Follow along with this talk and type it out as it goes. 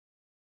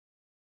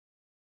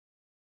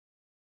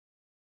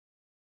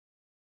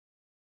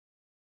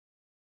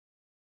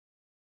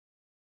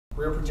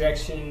Rear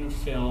projection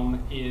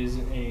film is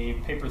a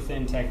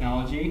paper-thin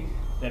technology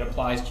that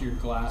applies to your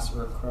glass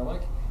or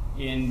acrylic.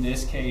 In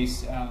this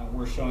case,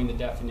 we're showing the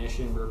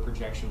definition rear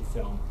projection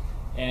film.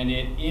 And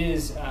it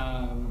is,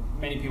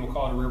 many people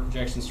call it a rear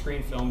projection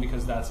screen film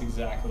because that's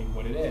exactly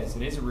what it is.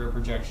 It is a rear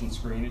projection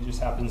screen, it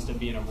just happens to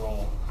be in a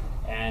roll.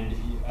 And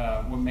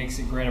what makes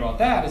it great about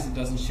that is it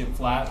doesn't ship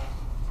flat,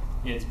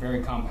 it's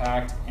very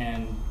compact,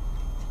 and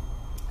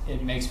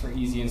it makes for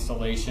easy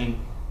installation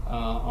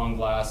on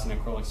glass and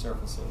acrylic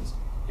surfaces.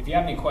 If you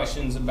have any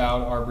questions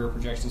about our rear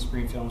projection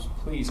screen films,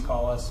 please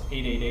call us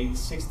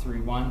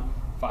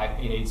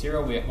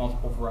 888-631-5880. We have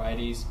multiple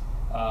varieties,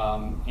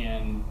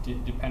 and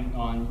depending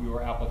on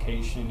your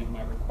application, it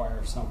might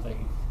require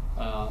something,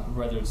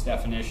 whether it's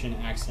definition,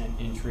 accent,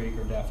 intrigue,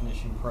 or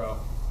definition pro.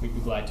 We'd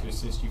be glad to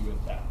assist you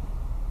with that.